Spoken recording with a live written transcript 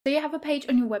So you have a page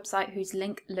on your website whose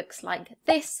link looks like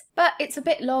this, but it's a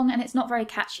bit long and it's not very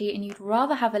catchy, and you'd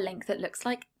rather have a link that looks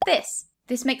like this.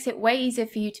 This makes it way easier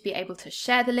for you to be able to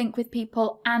share the link with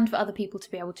people and for other people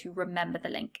to be able to remember the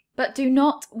link. But do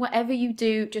not, whatever you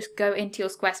do, just go into your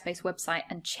Squarespace website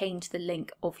and change the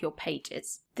link of your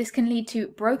pages. This can lead to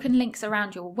broken links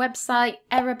around your website,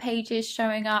 error pages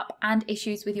showing up, and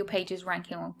issues with your pages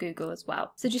ranking on Google as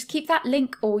well. So just keep that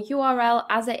link or URL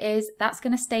as it is. That's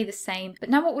going to stay the same. But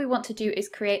now what we want to do is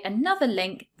create another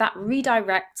link that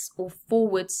redirects or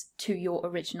forwards to your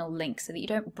original link so that you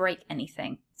don't break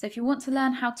anything. So if you want to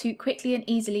learn how to quickly and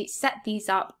easily set these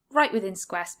up right within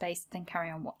Squarespace, then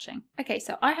carry on watching. Okay,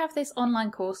 so I have this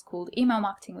online course called Email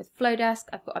Marketing with Flowdesk.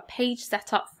 I've got a page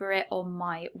set up for it on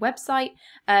my website,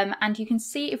 and you can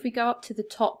see if we go up to the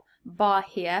top bar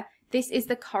here, this is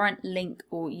the current link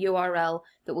or URL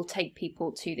that will take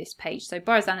people to this page. So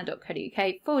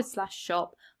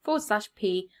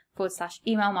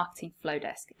boroughzana.co.uk/shop/p/email marketing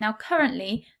flowdesk. Now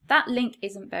currently that link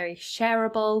isn't very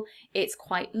shareable, it's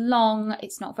quite long,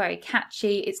 it's not very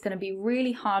catchy, it's going to be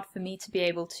really hard for me to be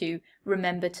able to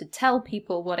remember to tell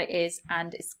people what it is,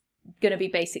 and it's going to be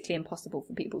basically impossible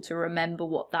for people to remember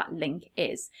what that link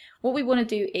is. What we want to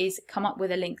do is come up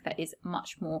with a link that is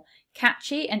much more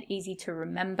catchy and easy to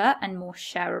remember and more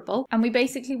shareable. And we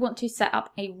basically want to set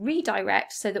up a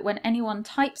redirect so that when anyone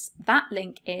types that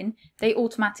link in, they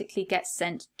automatically get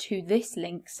sent to this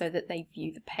link so that they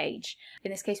view the page.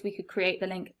 In this case, we could create the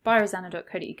link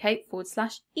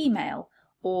boroughzana.co.uk/email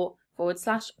or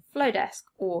 /flowdesk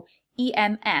or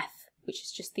EMF, which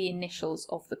is just the initials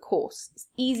of the course. It's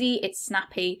easy, it's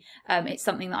snappy, it's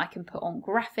something that I can put on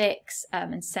graphics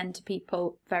and send to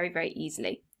people very, very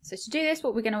easily. So to do this,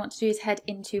 what we're going to want to do is head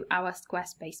into our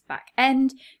Squarespace back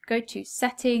end, go to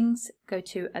Settings, go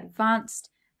to Advanced,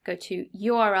 go to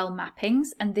URL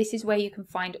Mappings, and this is where you can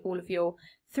find all of your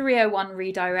 301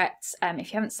 redirects.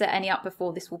 If you haven't set any up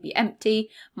before, this will be empty.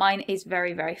 Mine is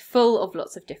very, very full of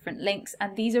lots of different links,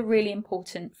 and these are really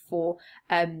important for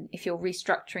if you're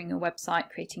restructuring your website,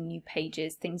 creating new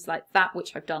pages, things like that,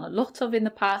 which I've done a lot of in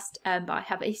the past, but I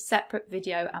have a separate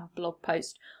video and blog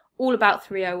post all about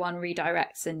 301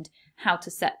 redirects and how to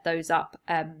set those up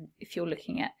if you're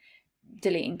looking at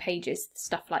deleting pages,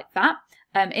 stuff like that.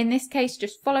 In this case,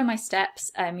 just follow my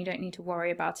steps. You don't need to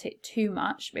worry about it too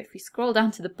much. But if we scroll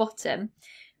down to the bottom,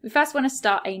 we first want to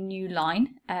start a new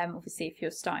line. Obviously, if you're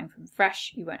starting from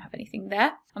fresh, you won't have anything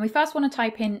there. And we first want to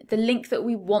type in the link that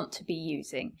we want to be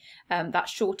using. That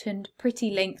shortened,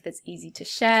 pretty link that's easy to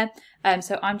share.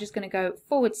 So I'm just going to go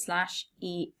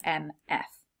 /EMF.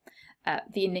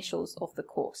 The initials of the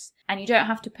course, and you don't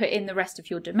have to put in the rest of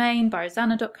your domain,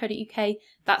 boroughzana.co.uk.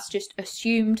 That's just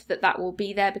assumed that that will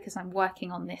be there because I'm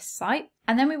working on this site.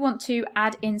 And then we want to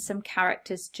add in some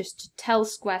characters just to tell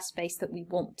Squarespace that we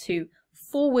want to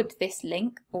forward this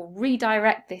link or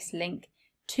redirect this link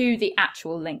to the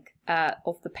actual link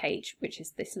of the page, which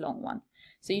is this long one.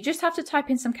 So you just have to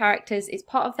type in some characters. It's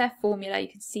part of their formula. You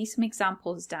can see some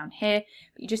examples down here,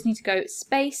 but you just need to go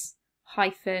space,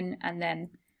 hyphen, and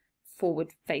then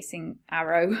forward facing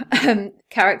arrow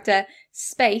character,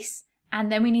 space,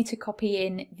 and then we need to copy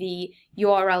in the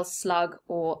URL slug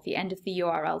or the end of the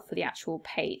URL for the actual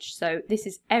page. So this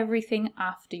is everything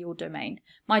after your domain.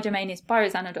 My domain is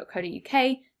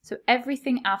boroughzana.co.uk, so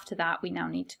everything after that we now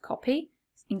need to copy,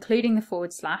 including the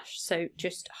 /. So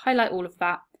just highlight all of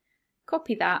that,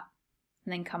 copy that,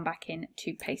 and then come back in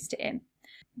to paste it in.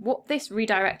 What this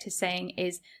redirect is saying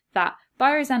is that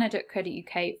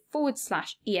boroughzana.co.uk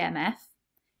 /EMF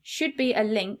should be a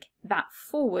link that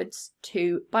forwards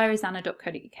to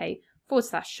boroughzana.co.uk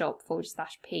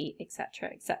 /shop/p, etc.,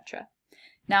 etc.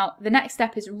 Now, the next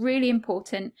step is really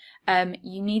important.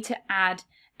 You need to add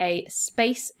a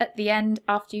space at the end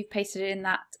after you've pasted in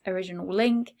that original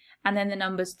link, and then the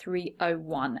numbers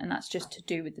 301, and that's just to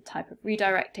do with the type of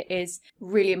redirect it is.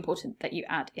 Really important that you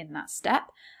add in that step,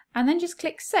 and then just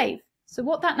click Save. So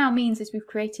what that now means is we've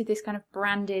created this kind of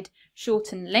branded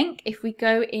shortened link. If we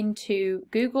go into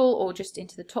Google or just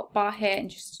into the top bar here and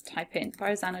just type in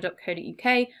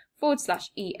boroughzana.co.uk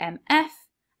 /EMF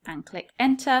and click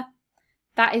Enter,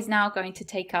 that is now going to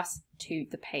take us to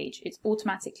the page. It's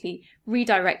automatically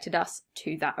redirected us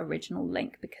to that original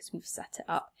link because we've set it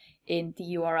up in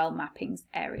the URL mappings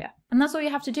area. And that's all you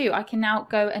have to do. I can now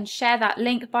go and share that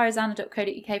link,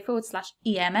 boroughzana.co.uk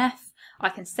 /EMF. I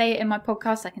can say it in my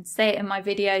podcast, I can say it in my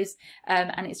videos,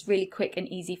 and it's really quick and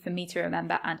easy for me to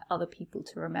remember and other people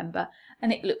to remember.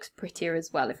 And it looks prettier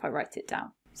as well if I write it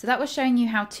down. So that was showing you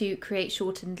how to create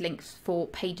shortened links for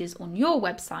pages on your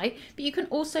website, but you can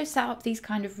also set up these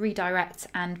kind of redirects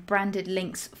and branded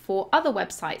links for other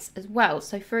websites as well.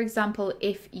 So for example,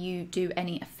 if you do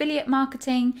any affiliate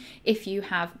marketing, if you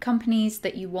have companies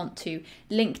that you want to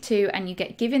link to and you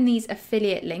get given these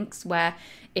affiliate links where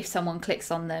if someone clicks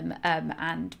on them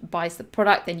and buys the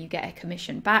product, then you get a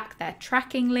commission back. They're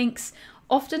tracking links.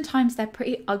 Oftentimes they're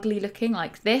pretty ugly looking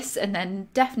like this, and then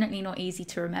definitely not easy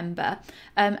to remember.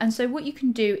 And so what you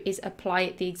can do is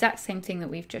apply the exact same thing that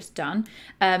we've just done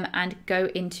and go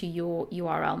into your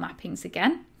URL mappings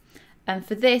again. And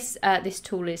for this, this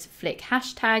tool is Flick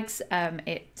Hashtags.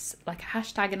 It's like a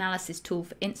hashtag analysis tool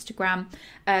for Instagram.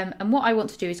 And what I want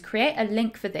to do is create a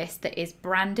link for this that is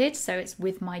branded, so it's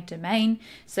with my domain.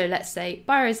 So let's say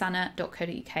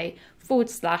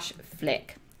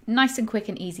byrosanna.co.uk/Flick. Nice and quick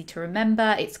and easy to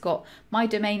remember. It's got my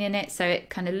domain in it, so it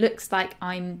kind of looks like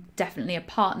I'm definitely a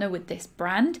partner with this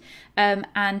brand.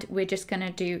 And we're just going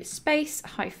to do space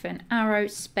 -arrow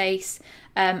space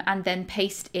and then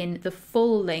paste in the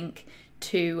full link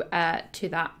to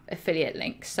that affiliate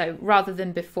link. So rather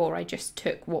than before, I just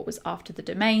took what was after the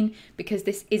domain, because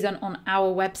this isn't on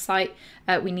our website.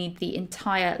 We need the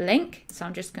entire link. So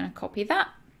I'm just going to copy that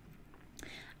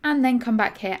and then come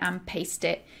back here and paste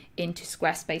it into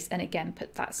Squarespace, and again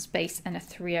put that space and a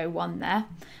 301 there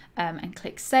and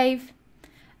click save.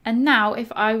 And now if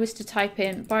I was to type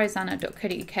in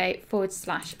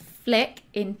byrosanna.co.uk/Flick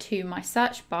into my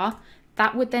search bar,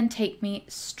 that would then take me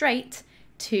straight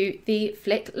to the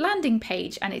Flick landing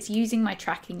page, and it's using my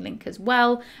tracking link as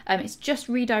well. It's just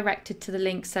redirected to the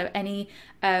link, so any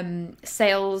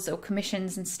sales or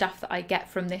commissions and stuff that I get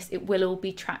from this, it will all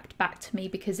be tracked back to me,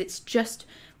 because it's just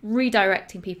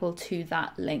redirecting people to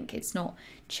that link. It's not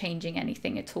changing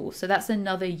anything at all. So that's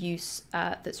another use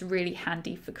that's really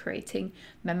handy for creating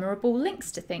memorable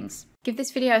links to things. Give this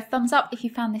video a thumbs up if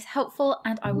you found this helpful,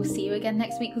 and I will see you again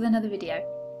next week with another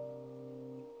video.